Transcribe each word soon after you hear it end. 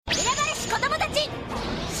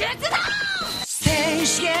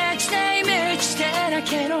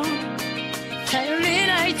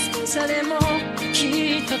さでも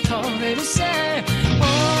きっと取れるさ Oh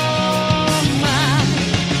my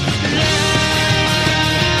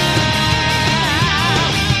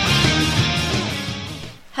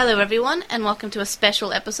Hello everyone, and welcome to a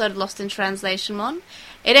special episode of Lost in Translation Mon.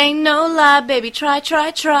 It ain't no lie, baby, try.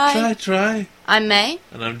 Try. I'm May.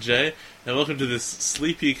 And I'm Jay, and welcome to this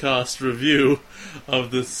Sleepy Cast review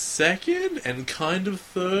of the second and kind of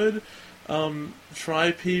third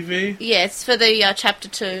Try PV. Yeah, it's for the Chapter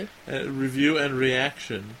 2. Review and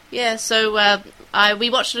reaction. Yeah, so we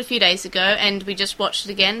watched it a few days ago, and we just watched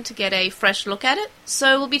it again to get a fresh look at it.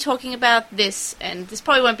 So we'll be talking about this, and this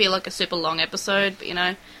probably won't be like a super long episode, but you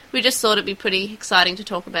know, we just thought it'd be pretty exciting to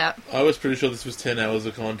talk about. I was pretty sure this was 10 hours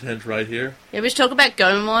of content right here. Yeah, we should talk about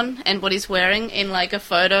Gomamon and what he's wearing in like a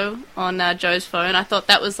photo on Joe's phone. I thought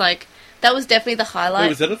that was definitely the highlight. Wait,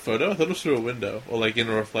 was that a photo? I thought it was through a window, or like in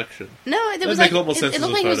a reflection. No, it was make like a lot more sense it as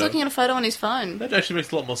looked a like he was photo. looking at a photo on his phone. That actually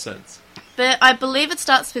makes a lot more sense. But I believe it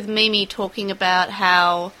starts with Mimi talking about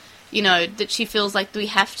how, you know, that she feels like we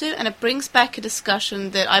have to, and it brings back a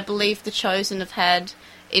discussion that I believe the Chosen have had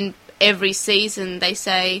in every season. They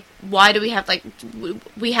say, why do we have, like,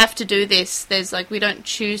 we have to do this? There's, like, we don't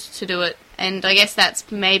choose to do it. And I guess that's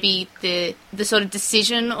maybe the sort of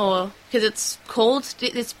decision, or, because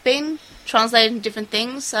it's been translated in different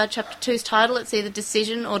things. Chapter 2's title, it's either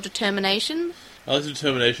decision or determination. I like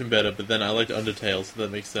determination better, but then I like Undertale, so that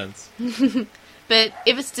makes sense. But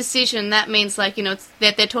if it's decision, that means, like, you know, it's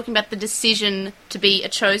that they're talking about the decision to be a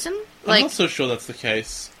chosen. Like, I'm not so sure that's the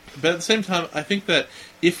case. But at the same time, I think that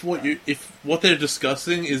if what they're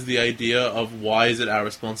discussing is the idea of why is it our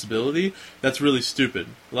responsibility, that's really stupid.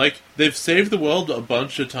 Like, they've saved the world a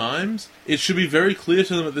bunch of times. It should be very clear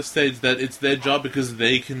to them at this stage that it's their job because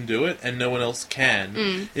they can do it and no one else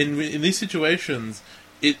can. In these situations,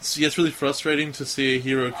 it's really frustrating to see a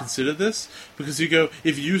hero consider this, because you go,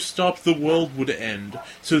 if you stopped, the world would end.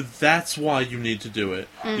 So that's why you need to do it.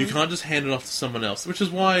 You can't just hand it off to someone else. Which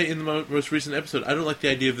is why, in the most recent episode, I don't like the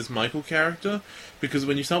idea of this Michael character, because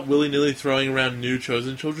when you start willy-nilly throwing around new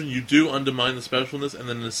chosen children, you do undermine the specialness and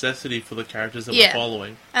the necessity for the characters that we're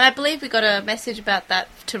following. And I believe we got a message about that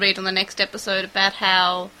to read on the next episode, about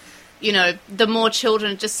how, you know, the more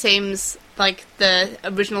children, it just seems like the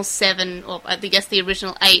original 7, or I guess the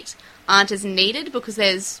original 8, aren't as needed because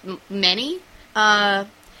there's many. And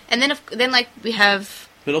then like we have.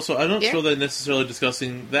 But also, I'm not sure they're necessarily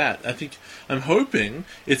discussing that. I'm hoping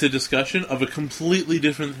it's a discussion of a completely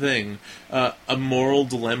different thing, a moral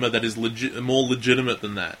dilemma that is more legitimate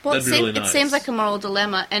than that. Well, that'd be really nice. It seems like a moral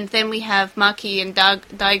dilemma, and then we have Maki and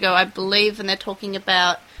Daigo, I believe, and they're talking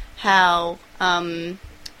about how.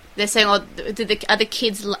 They're saying, are the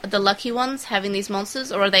kids the lucky ones having these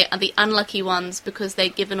monsters, or are they the unlucky ones because they're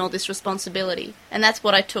given all this responsibility? And that's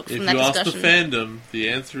what I took from that discussion. If you ask the fandom, the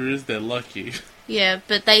answer is they're lucky. Yeah,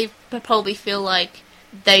 but they probably feel like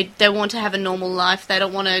they want to have a normal life. They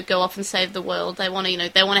don't want to go off and save the world. They want to, you know,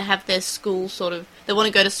 they want to have their school sort of. They want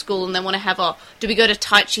to go to school and they want to have do we go to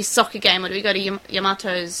Taichi's soccer game or do we go to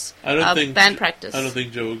Yamato's band practice? I don't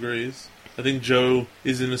think Joe agrees. I think Joe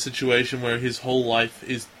is in a situation where his whole life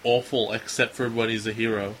is awful except for when he's a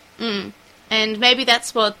hero. And maybe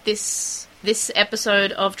that's what this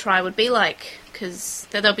episode of Try would be like, because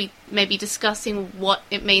they'll be maybe discussing what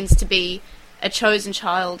it means to be a chosen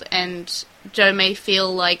child, and Joe may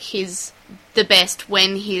feel like he's the best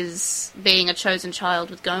when he's being a chosen child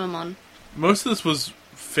with Gomamon. Most of this was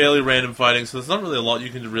fairly random fighting, so there's not really a lot you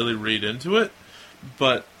can really read into it.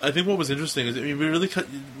 But I think what was interesting is, I mean,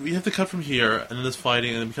 we have to cut from here, and then there's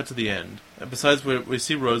fighting, and then we cut to the end. And besides, we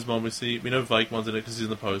see Rosemon, we know Vikemon's in it because he's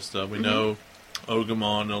in the poster. We know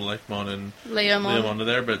Ogamon, Olekmon, and Leomon are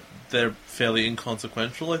there, but they're fairly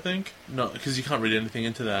inconsequential, I think. No, because you can't read anything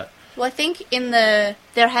into that. Well, I think there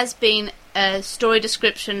has been a story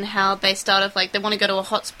description how they start off, like, they want to go to a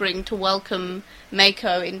hot spring to welcome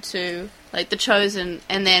Mako into, like, the Chosen,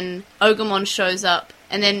 and then Ogamon shows up.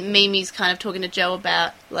 And then Mimi's kind of talking to Joe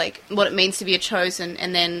about, like, what it means to be a chosen,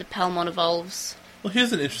 and then Palmon evolves. Well,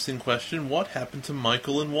 here's an interesting question. What happened to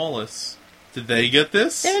Michael and Wallace? Did they get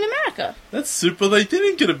this? They're in America. That's super. They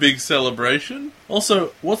didn't get a big celebration.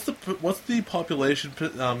 Also, what's the population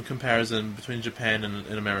comparison between Japan and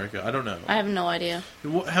America? I don't know. I have no idea.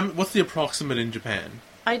 What's the approximate in Japan?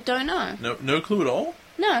 I don't know. No clue at all?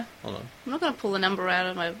 No. Hold on. I'm not going to pull a number out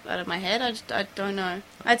of my head. I don't know.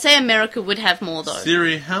 I'd say America would have more, though.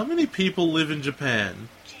 Siri, how many people live in Japan?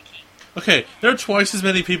 Okay, there are twice as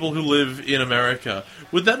many people who live in America.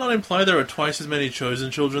 Would that not imply there are twice as many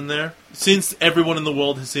chosen children there? Since everyone in the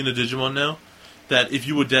world has seen a Digimon now, that if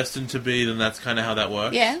you were destined to be, then that's kind of how that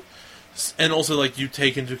works? Yeah. And also, like, you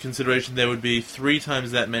take into consideration there would be 3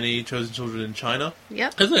 times that many chosen children in China.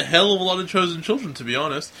 Yep. There's a hell of a lot of chosen children, to be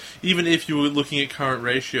honest, even if you were looking at current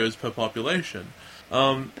ratios per population.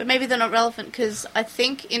 But maybe they're not relevant, because I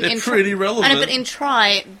think They're pretty relevant. I know, but in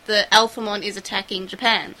Try, the Alphamon is attacking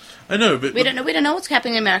Japan. I know, but We don't know what's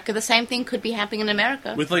happening in America. The same thing could be happening in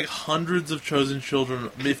America. with like hundreds of chosen children,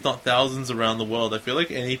 if not thousands around the world, I feel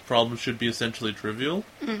like any problem should be essentially trivial.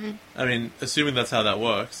 Mm-hmm. I mean, assuming that's how that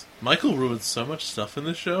works. Michael ruined so much stuff in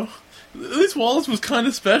this show. At least Wallace was kind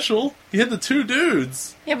of special. He had the 2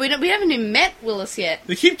 dudes. Yeah, we haven't even met Willis yet.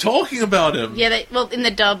 They keep talking about him. Yeah, in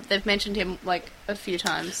the dub, they've mentioned him, like, a few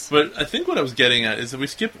times. But I think what I was getting at is that we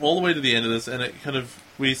skip all the way to the end of this, and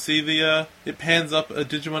we see it pans up a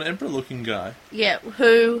Digimon Emperor looking guy. Yeah,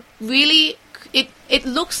 who really, it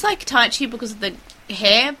looks like Taichi because of the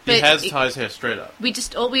hair, but He has Ty's hair straight up. we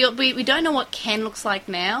don't know what Ken looks like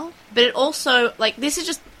now, but it also, like, this is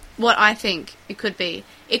just what I think it could be.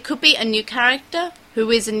 It could be a new character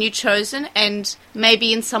who is a new chosen and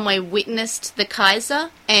maybe in some way witnessed the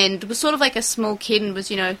Kaiser and was sort of like a small kid and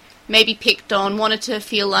was, maybe picked on, wanted to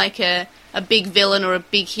feel like a big villain or a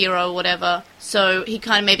big hero or whatever. So he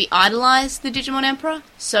kind of maybe idolized the Digimon Emperor.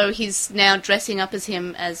 So he's now dressing up as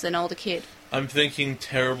him as an older kid. I'm thinking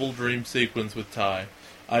terrible dream sequence with Ty.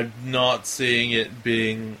 I'm not seeing it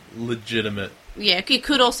being legitimate. Yeah, it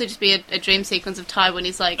could also just be a dream sequence of Ty when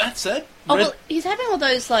he's like... That said... Oh, well, he's having all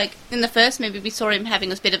those, like... In the first movie, we saw him having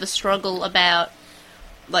a bit of a struggle about,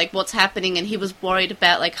 like, what's happening, and he was worried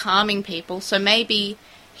about, like, harming people. So maybe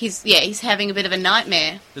he's having a bit of a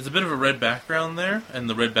nightmare. There's a bit of a red background there, and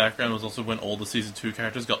the red background was also when all the Season 2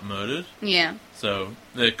 characters got murdered. Yeah. So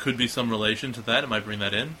there could be some relation to that. It might bring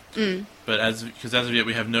that in. Mm. But as of yet,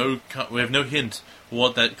 we have no hint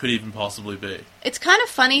what that could even possibly be. It's kind of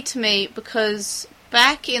funny to me because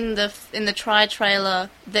back in the Try trailer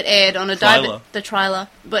that aired on that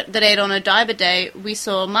aired on Odaiba Day, we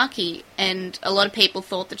saw Maki, and a lot of people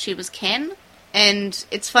thought that she was Ken. And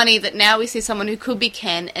it's funny that now we see someone who could be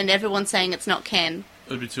Ken, and everyone's saying it's not Ken.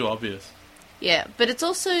 It would be too obvious. Yeah, but it's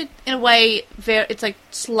also in a way it's like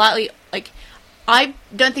slightly like I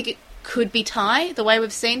don't think it could be Ty the way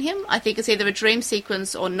we've seen him. I think it's either a dream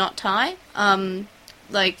sequence or not Ty.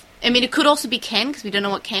 It could also be Ken, because we don't know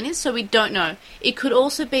what Ken is, so we don't know. It could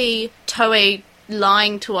also be Toei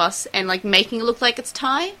lying to us and, like, making it look like it's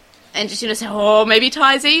Ty, and just, say, oh, maybe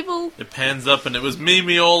Ty's evil. It pans up and it was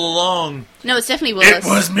Mimi all along. No, it's definitely Willis. It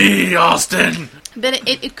was me, Austin! But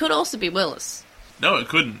it could also be Willis. No, it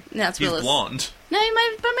couldn't. No, it's He's Willis. blonde. No,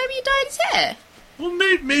 but maybe he dyed his hair.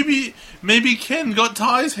 Well, maybe Ken got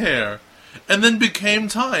Ty's hair, and then became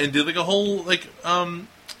Ty and did, like, a whole, like,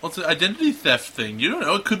 what's it, identity theft thing. You don't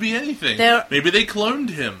know, it could be anything. Maybe they cloned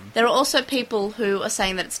him. There are also people who are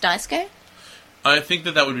saying that it's Daisuke. I think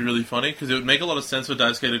that would be really funny, because it would make a lot of sense for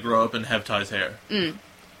Daisuke to grow up and have Ty's hair. Mm.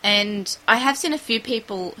 And I have seen a few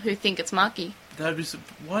people who think it's Maki. That'd be...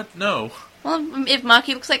 What? No. Well, if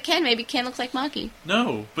Maki looks like Ken, maybe Ken looks like Maki.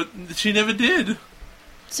 No, but she never did.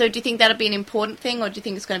 So do you think that'll be an important thing, or do you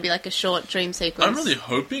think it's going to be like a short dream sequence? I'm really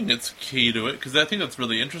hoping it's key to it, because I think that's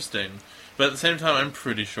really interesting. But at the same time, I'm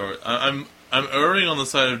pretty sure. I'm erring on the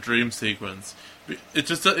side of dream sequence.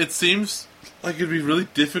 It seems like it'd be really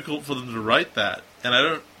difficult for them to write that, and I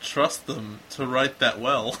don't trust them to write that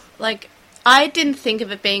well. Like, I didn't think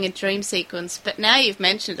of it being a dream sequence, but now you've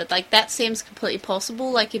mentioned it, like, that seems completely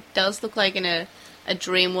possible. Like, it does look like in a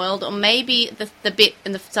dream world, or maybe the bit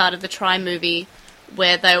in the start of the Try movie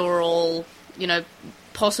where they were all,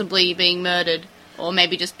 possibly being murdered, or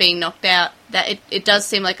maybe just being knocked out, that it does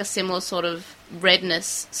seem like a similar sort of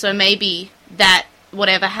redness. So maybe that,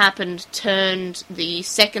 whatever happened, turned the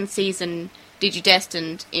second season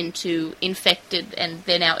Digidestined into infected, and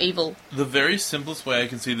they're now evil. The very simplest way I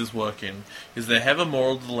can see this working is they have a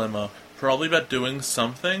moral dilemma, probably about doing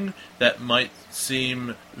something that might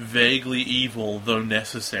seem vaguely evil, though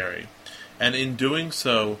necessary. And in doing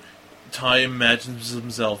so, Ty imagines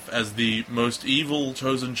himself as the most evil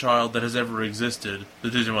chosen child that has ever existed, the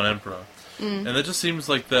Digimon Emperor. And that just seems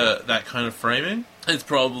like that kind of framing. It's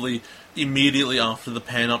probably immediately after the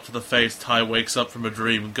pan up to the face, Ty wakes up from a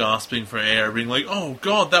dream, gasping for air, being like, "Oh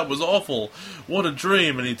God, that was awful! What a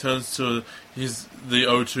dream!" And he turns to the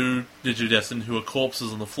O2 Digidestined, who are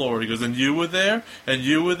corpses on the floor, and he goes, "And you were there, and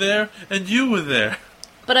you were there, and you were there."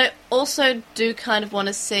 But I also do kind of want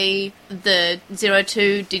to see the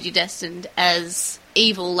 02 Digidestined as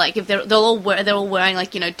evil. Like, if they're all wearing,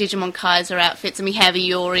 like, Digimon Kaiser outfits, and we have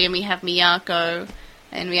Iori, and we have Miyako,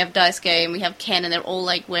 and we have Daisuke, and we have Ken, and they're all,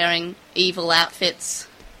 like, wearing evil outfits.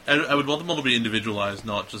 I would want them all to be individualized,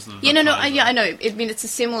 not just the I know. I mean, it's a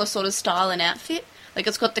similar sort of style and outfit, Like,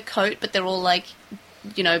 it's got the coat, but they're all, like,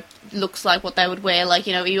 you know, looks like what they would wear. Like,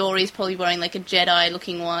 you know, Iori's probably wearing, like, a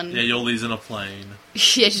Jedi-looking one. Yeah, Yoli's in a plane.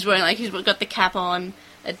 Yeah, she's wearing, like, she's got the cap on.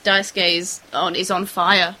 Daisuke is on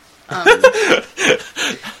fire.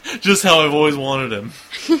 Just how I've always wanted him.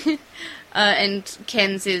 And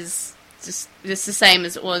Ken's is just the same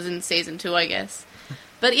as it was in season 2, I guess.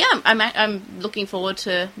 But yeah, I'm looking forward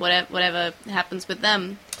to whatever happens with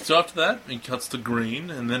them. So after that, it cuts to green,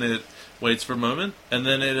 and then it waits for a moment, and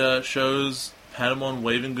then it shows Patamon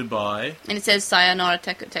waving goodbye. And it says Sayonara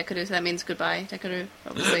Tekeru, so that means goodbye, Tekeru,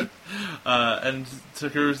 obviously. And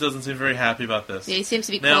Tekeru doesn't seem very happy about this. Yeah, he seems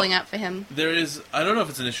to be Now, calling out for him. There is, I don't know if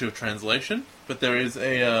it's an issue of translation, but there is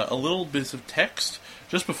a little bit of text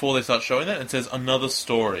just before they start showing that, and it says, another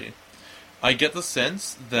story. I get the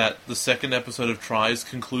sense that the second episode of Try is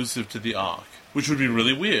conclusive to the arc, which would be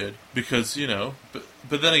really weird, because, you know,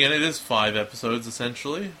 but then again, it is 5 episodes,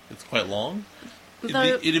 essentially. It's quite long. Though,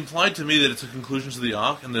 It implied to me that it's a conclusion to the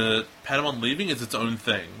arc, and the Patamon leaving is its own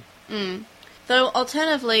thing. Though,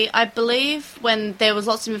 alternatively, I believe when there was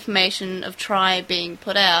lots of information of Try being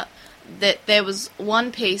put out, that there was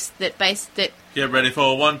one piece that Get ready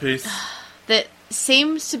for One Piece. that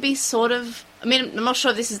seems to be sort of... I mean, I'm not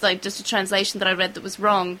sure if this is like just a translation that I read that was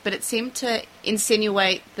wrong, but it seemed to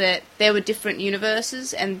insinuate that there were different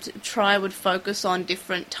universes and Try would focus on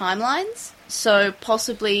different timelines. So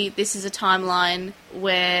possibly this is a timeline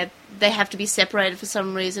where they have to be separated for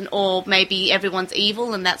some reason, or maybe everyone's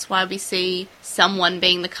evil and that's why we see someone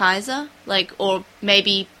being the Kaiser. Like, or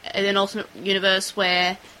maybe an alternate universe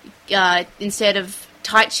where instead of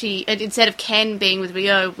Ken being with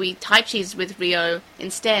Ryo, Taichi's with Ryo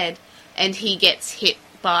instead. And he gets hit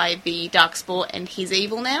by the dark sport and he's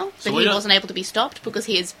evil now. So but he wasn't able to be stopped because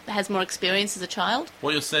he has more experience as a child.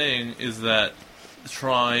 What you're saying is that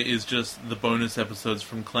Try is just the bonus episodes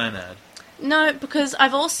from Clanad. No, because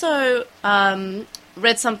I've also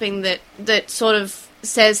read something that sort of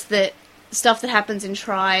says that stuff that happens in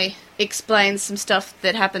Try explains some stuff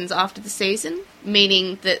that happens after the season,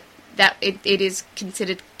 meaning that it is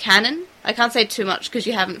considered canon. I can't say too much because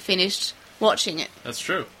you haven't finished watching it. That's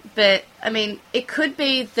true. But, I mean, it could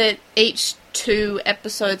be that each 2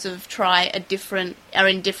 episodes of Try are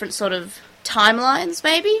in different sort of timelines,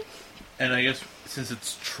 maybe? And I guess since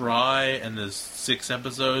it's Try and there's 6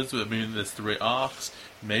 episodes, I mean, there's 3 arcs,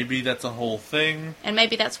 maybe that's a whole thing. And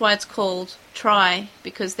maybe that's why it's called Try,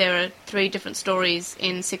 because there are 3 different stories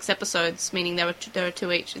in 6 episodes, meaning there are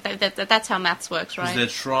 2 each. That's how maths works, right? Because they're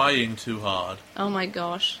trying too hard. Oh my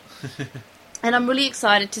gosh. And I'm really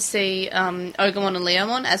excited to see Ogamon and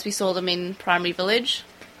Leomon, as we saw them in Primary Village,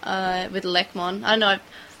 with Lekmon. I don't know,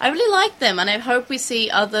 I really like them, and I hope we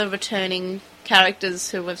see other returning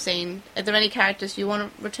characters who we've seen. Are there any characters you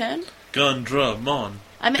want to return? Gundramon.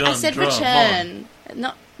 I said return,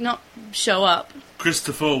 not show up.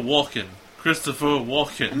 Christopher Walken.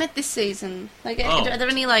 I meant this season. Like, are there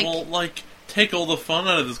any, like... Well, like, take all the fun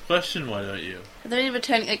out of this question, why don't you? Are there any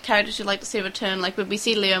returning characters you'd like to see return? Like, would we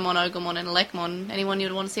see Leomon, Ogamon, and Lekmon? Anyone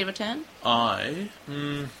you'd want to see return? I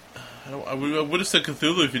would have said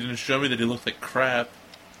Cthulhu if you didn't show me that he looked like crap.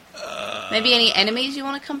 Maybe any enemies you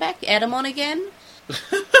want to come back? Adamon again?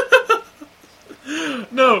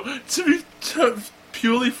 No, to be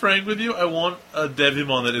purely frank with you, I want a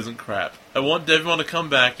Devimon that isn't crap. I want Devimon to come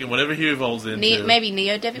back and whatever he evolves into... maybe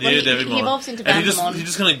Neo Devimon? Devimon. He evolves into and Devimon. he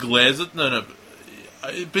just kind of glares at... No.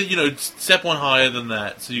 But, you know, step one higher than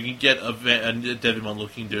that, so you can get a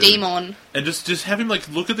Devimon-looking dude. Demon. And just have him, like,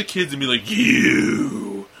 look at the kids and be like,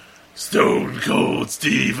 you, Stone Cold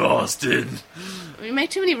Steve Austin. We make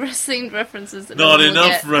too many wrestling references. That Not no one will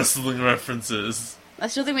enough get. wrestling references. I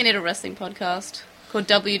still think we need a wrestling podcast called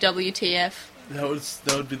WWTF.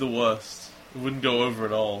 That would be the worst. It wouldn't go over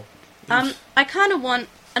at all. I kind of want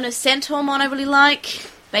a Centaurmon I really like.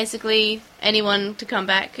 Basically, anyone to come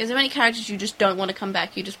back. Is there any characters you just don't want to come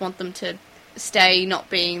back? You just want them to stay not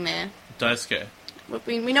being there? Daisuke.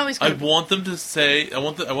 We know he's I going to... want them to say... I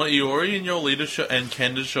want Iori and Yoli and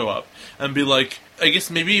Ken to show up and be like... I guess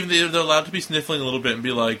maybe even they're allowed to be sniffling a little bit and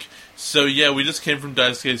be like, so yeah, we just came from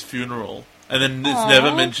Daisuke's funeral. And then it's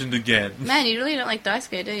never mentioned again. Man, you really don't like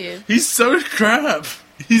Daisuke, do you? He's so crap.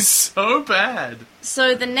 He's so bad.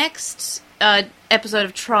 So the next episode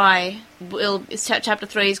of Try, chapter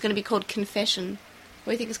 3, is going to be called Confession.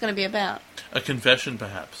 What do you think it's going to be about? A confession,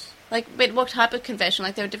 perhaps. Like, wait, what type of confession?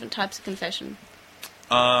 Like, there are different types of confession.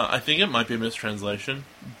 I think it might be a mistranslation.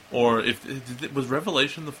 Or was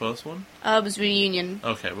Revelation the first one? It was Reunion.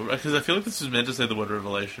 Okay, because I feel like this was meant to say the word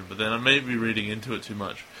Revelation, but then I may be reading into it too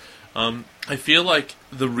much. I feel like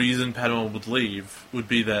the reason Patamon would leave would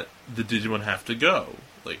be that the Digimon have to go.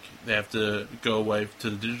 like they have to go away to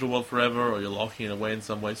the digital world forever, or you're locking it away in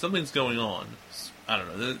some way. Something's going on. I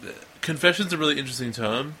don't know. Confession's a really interesting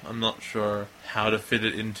term. I'm not sure how to fit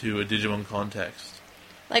it into a Digimon context.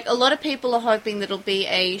 Like, a lot of people are hoping that it'll be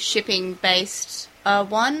a shipping-based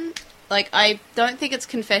one. Like, I don't think it's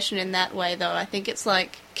confession in that way, though. I think it's,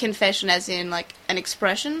 like, confession as in, like, an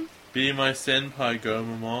expression. Be my senpai,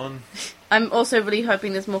 Gomamon. I'm also really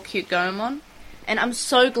hoping there's more cute Gomamon. And I'm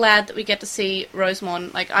so glad that we get to see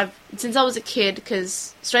Rosemon. Like, since I was a kid,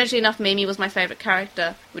 because, strangely enough, Mimi was my favourite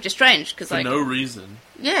character. Which is strange, because, like... For no reason.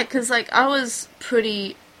 Yeah, because, like, I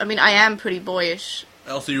am pretty boyish.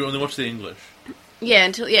 Also, you only watch the English. Yeah,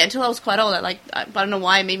 until I was quite old. I don't know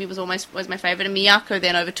why Mimi was my favourite, and Miyako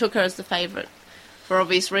then overtook her as the favourite for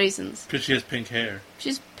obvious reasons. Because she has pink hair.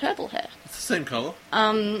 She's purple hair. It's the same colour.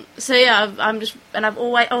 So yeah, I've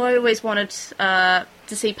always wanted to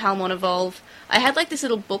see Palmon evolve. I had like this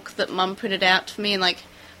little book that Mum printed out for me and like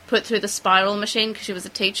put through the spiral machine because she was a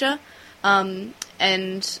teacher, and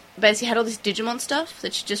basically had all this Digimon stuff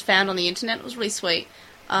that she just found on the internet. It was really sweet.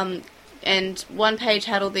 And one page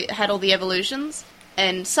had all the evolutions,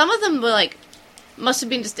 and some of them were like must have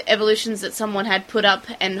been just evolutions that someone had put up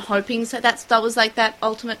and hoping that was like the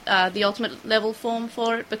ultimate level form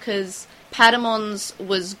for it, because Patamon's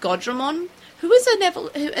was Godramon, who is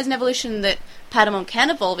an evolution that Patamon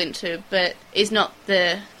can evolve into, but is not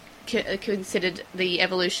considered the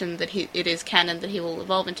evolution that it is canon that he will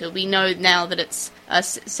evolve into. We know now that it's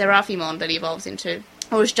Seraphimon that he evolves into,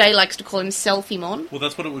 or as Jay likes to call him, Selfimon. Well,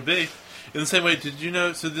 that's what it would be. In the same way, did you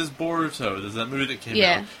know, so there's Boruto, there's that movie that came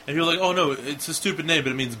Yeah. out, and you're like, oh no, it's a stupid name,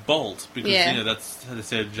 but it means Bolt, because, Yeah. you know, that's how they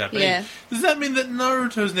say it in Japanese. Yeah. Does that mean that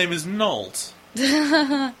Naruto's name is Nault?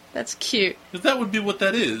 That's cute. Because that would be what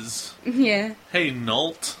that is. Yeah. Hey,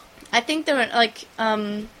 Nault. I think there are, like,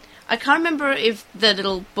 I can't remember if the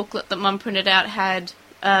little booklet that Mum printed out had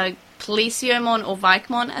Policiomon or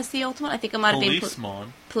Vikemon as the ultimate. I think it might have been...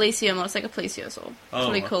 Policeman. Policiomon. It's like a Plesiosaur. It's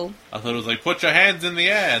really cool. I thought it was like, put your hands in the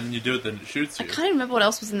air, and you do it, then it shoots I you. can't even remember what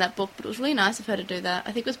else was in that book, but it was really nice of her to do that.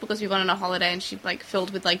 I think it was because we went on a holiday and she, like,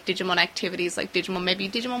 filled with, like, Digimon activities, like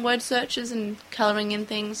Digimon word searches and colouring in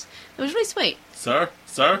things. It was really sweet. Sir,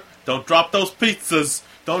 don't drop those pizzas.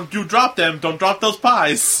 Don't you drop them. Don't drop those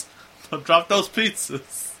pies. Don't drop those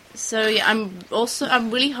pizzas. So, yeah,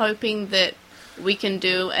 I'm really hoping that we can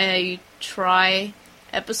do a try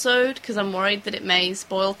episode, because I'm worried that it may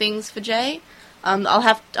spoil things for Jay.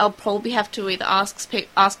 I'll probably have to either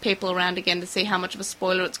ask people around again to see how much of a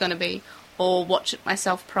spoiler it's going to be, or watch it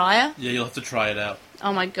myself prior. Yeah, you'll have to try it out.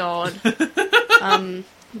 Oh my god. But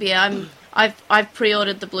yeah, I've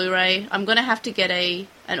pre-ordered the Blu-ray. I'm going to have to get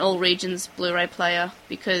an All Regions Blu-ray player,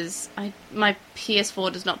 because my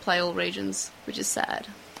PS4 does not play All Regions, which is sad.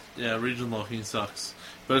 Yeah, region locking sucks.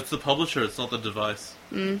 But it's the publisher, it's not the device.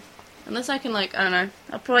 Unless I can, like, I don't know.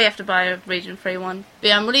 I'll probably have to buy a region-free one. But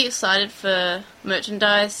yeah, I'm really excited for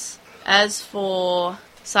merchandise. As for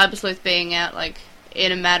Cyber Sleuth being out, like,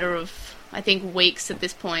 in a matter of, I think, weeks at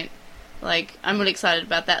this point, like, I'm really excited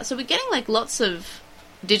about that. So we're getting, like, lots of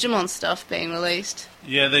Digimon stuff being released.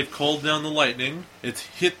 Yeah, they've called down the lightning. It's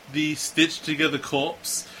hit the stitched-together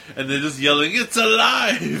corpse, and they're just yelling, "It's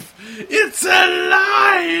alive! It's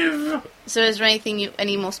alive!" So is there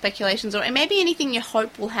any more speculations, or maybe anything you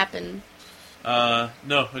hope will happen? No,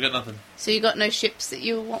 I got nothing. So you got no ships that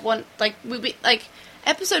you want, like,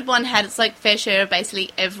 Episode 1 had its, like, fair share of basically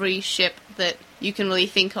every ship that you can really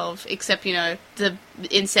think of, except, you know, the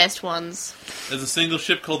incest ones. There's a single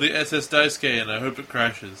ship called the SS Daisuke, and I hope it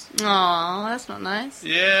crashes. Aw, that's not nice.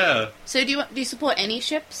 Yeah! So do you support any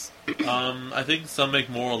ships? I think some make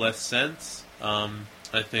more or less sense.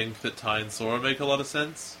 I think that Tai and Sora make a lot of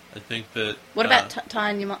sense. I think that... What about Tai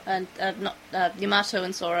and Yamato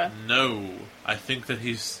and Sora? No. I think that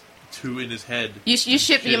he's too in his head. You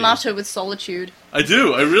ship Shitty. Yamato with Solitude. I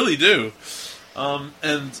do, I really do.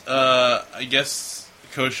 I guess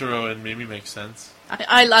Koshiro and Mimi make sense.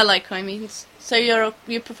 I like Komi. So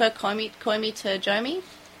you prefer Komi to Jomi?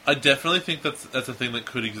 I definitely think that's a thing that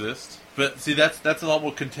could exist. But see, that's a lot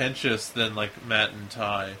more contentious than like Matt and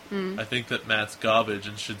Tai. I think that Matt's garbage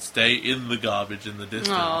and should stay in the garbage in the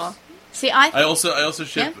distance. Aw. See, I also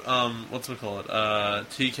ship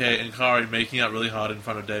TK and Kari making out really hard in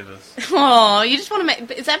front of Davis. Oh, you just want to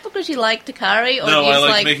make... Is that because you like Takari? Or No, you I just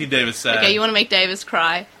like making Davis sad. Okay, you want to make Davis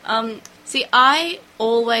cry. See, I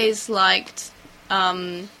always liked...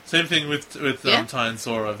 Same thing with Yeah. Tai and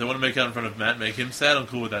Sora. If they want to make out in front of Matt, make him sad, I'm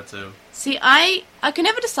cool with that too. See, I could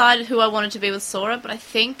never decide who I wanted to be with Sora, but I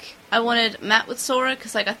think I wanted Matt with Sora,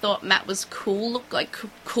 because, like, I thought Matt was cool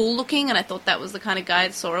looking, and I thought that was the kind of guy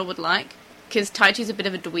that Sora would like. because Taichi's a bit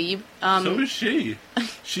of a dweeb. So is she.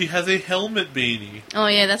 She has a helmet beanie. Oh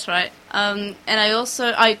yeah, that's right. And I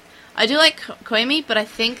also I do like Koimi, but I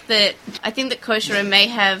think that Koshiro may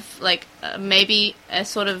have like maybe a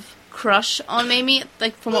sort of crush on Mimi,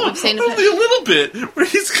 like from what we've seen of her. Only a little bit. Where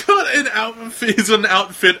he's got an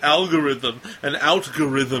outfit algorithm, an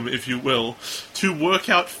algorithm, if you will, to work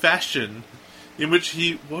out fashion. In which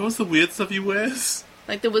what was the weird stuff he wears?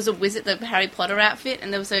 Like there was a wizard, the Harry Potter outfit,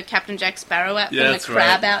 and there was a Captain Jack Sparrow outfit, Yeah, and a that's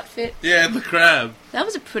crab right. outfit. Yeah, and the crab. That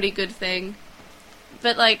was a pretty good thing.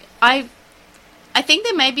 But like I think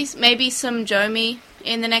there may be some Jomi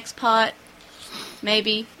in the next part.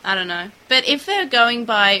 Maybe. I don't know. But if they're going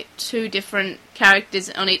by 2 different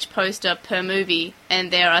characters on each poster per movie,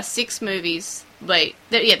 and there are 6 movies... Wait.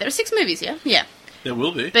 There are 6 movies, yeah? Yeah. There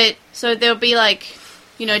will be. But, so there'll be like,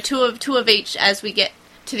 2 of each as we get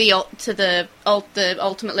to the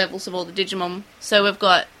ultimate levels of all the Digimon. So we've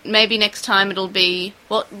got... Maybe next time it'll be...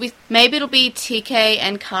 maybe it'll be TK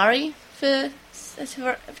and Kari for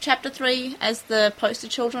Chapter 3 as the poster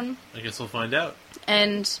children. I guess we'll find out.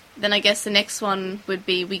 And then I guess the next one would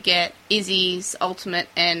be we get Izzy's ultimate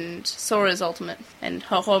and Sora's ultimate. And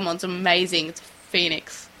Hohomon's amazing. It's a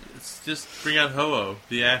phoenix. It's just bring out Ho-Oh,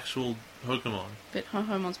 the actual Pokemon. But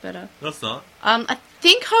Hohomon's better. No, it's not. I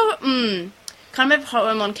think can't remember if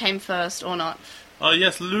Hohomon came first or not. Oh,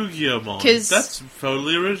 yes, Lugiomon. 'Cause- That's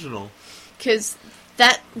totally original. Because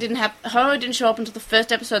that didn't happen. Ho-Oh didn't show up until the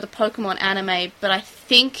first episode of the Pokemon anime, but I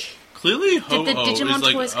think... Clearly, Ho-Oh the Digimon is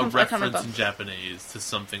like toys a come from- I can't reference remember. in Japanese to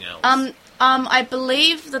something else. I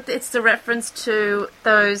believe that it's the reference to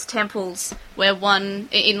those temples where one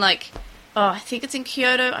in like, I think it's in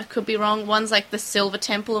Kyoto. I could be wrong. One's like the Silver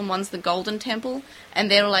Temple and one's the Golden Temple, and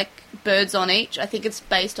they're like birds on each. I think it's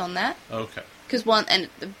based on that. Okay. Because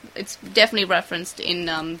it's definitely referenced in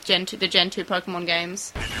the Gen 2 Pokemon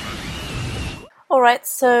games. Alright,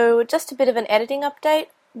 so just a bit of an editing update.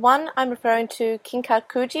 One, I'm referring to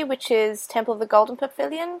Kinkakuji, which is Temple of the Golden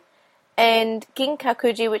Pavilion, and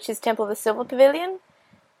Ginkakuji, which is Temple of the Silver Pavilion.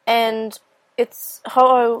 And it's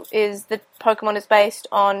Ho-Oh is the Pokemon is based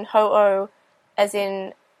on Ho-Oh,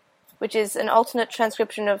 which is an alternate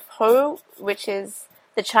transcription of Ho, which is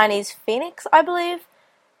the Chinese phoenix, I believe.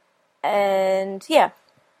 And yeah,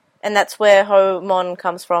 and that's where Ho-Mon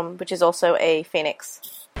comes from, which is also a phoenix.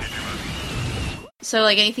 So,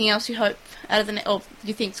 like, anything else you hope or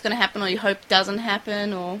you think is going to happen, or you hope doesn't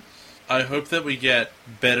happen, or... I hope that we get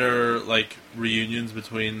better, like, reunions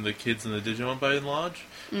between the kids and the Digimon by and large.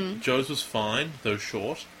 Joe's was fine, though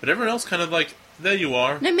short. But everyone else kind of, like, there you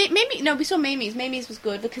are. No, we saw Mimi's. Mimi's was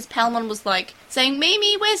good, because Palmon was, like, saying,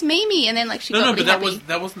 Mimi, where's Mimi? And then, like, she got really happy.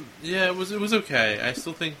 That wasn't... Yeah, it was okay. I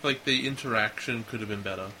still think, like, the interaction could have been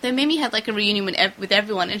better. Then Mimi had, like, a reunion with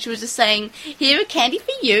everyone, and she was just saying, here, candy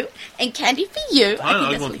for you, and candy for you. I don't know, that's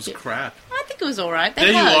everyone really was cute. crap. I think it was alright. There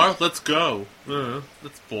you are, let's go.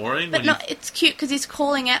 That's boring. But no, it's cute, because he's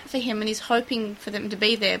calling out for him, and he's hoping for them to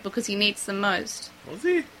be there, because he needs them most. Was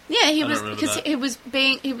he? Yeah, he I was, don't remember because that.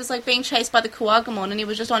 he was like being chased by the Kuwagamon, and he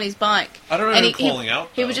was just on his bike. I don't remember And calling out,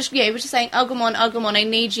 He though. was just saying, Agumon, Agumon, I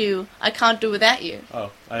need you. I can't do without you.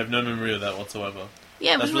 Oh, I have no memory of that whatsoever.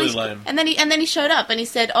 Yeah, it That's was really lame. And then he showed up and he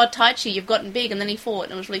said, "Oh, Taichi, you've gotten big," and then he fought,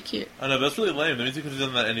 and it was really cute. I know, that's really lame. That means you could have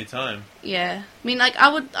done that any time. Yeah, I mean, like I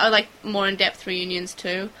like more in-depth reunions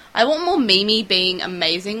too. I want more Mimi being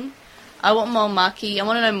amazing. I want more Maki. I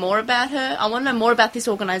want to know more about her. I want to know more about this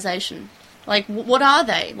organization. Like, what are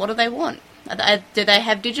they? What do they want? Do they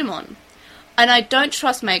have Digimon? And I don't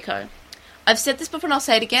trust Mako. I've said this before and I'll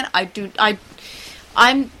say it again. I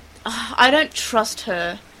don't trust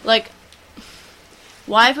her. Like,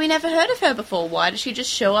 why have we never heard of her before? Why does she just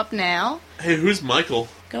show up now? Hey, who's Michael?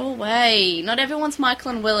 Go away. Not everyone's Michael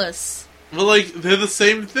and Willis. Well, like, they're the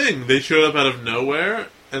same thing. They showed up out of nowhere,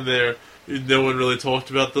 and no one really talked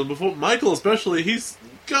about them before. Michael, especially, he's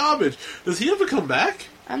garbage. Does he ever come back?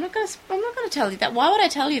 I'm not gonna tell you that. Why would I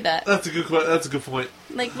tell you that? That's a good point.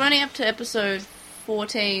 Like, running up to episode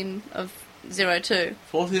 14 of 02.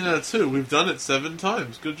 14 out of 2. We've done it 7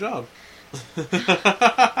 times. Good job.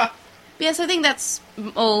 Yeah, so I think that's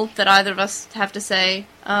all that either of us have to say.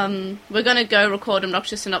 We're gonna go record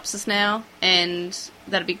Obnoxious Synopsis now, and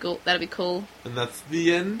that'll be cool. And that's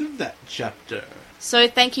the end of that chapter. So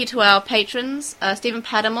thank you to our patrons, Stephen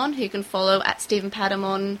Padamon, who you can follow at Stephen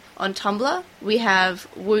Padamon on Tumblr. We have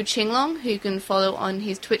Wu Qinglong, who you can follow on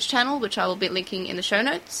his Twitch channel, which I will be linking in the show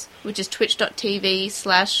notes, which is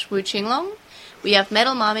twitch.tv/Wu Qinglong. We have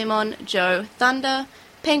Metal Marmimon, Joe Thunder,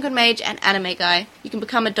 Penguin Mage, and Anime Guy. You can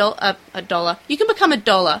become a dollar. You can become a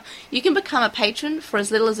dollar. You can become a patron for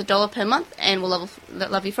as little as $1 per month, and we'll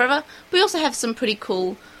love you forever. We also have some pretty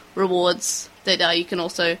cool rewards that you can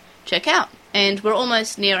also check out. And we're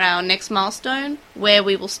almost near our next milestone, where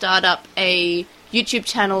we will start up a YouTube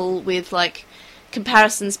channel with, like,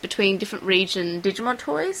 comparisons between different region Digimon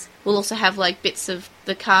toys. We'll also have, like, bits of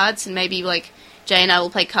the cards, and maybe, like, Jay and I will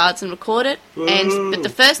play cards and record it. But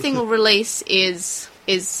the first thing we'll release is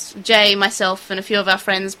Jay, myself, and a few of our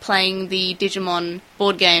friends playing the Digimon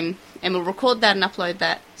board game, and we'll record that and upload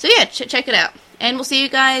that. So yeah, check it out. And we'll see you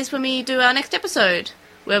guys when we do our next episode,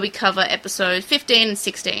 where we cover episode 15 and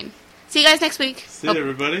 16. See you guys next week. See you,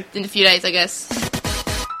 everybody. In a few days, I guess.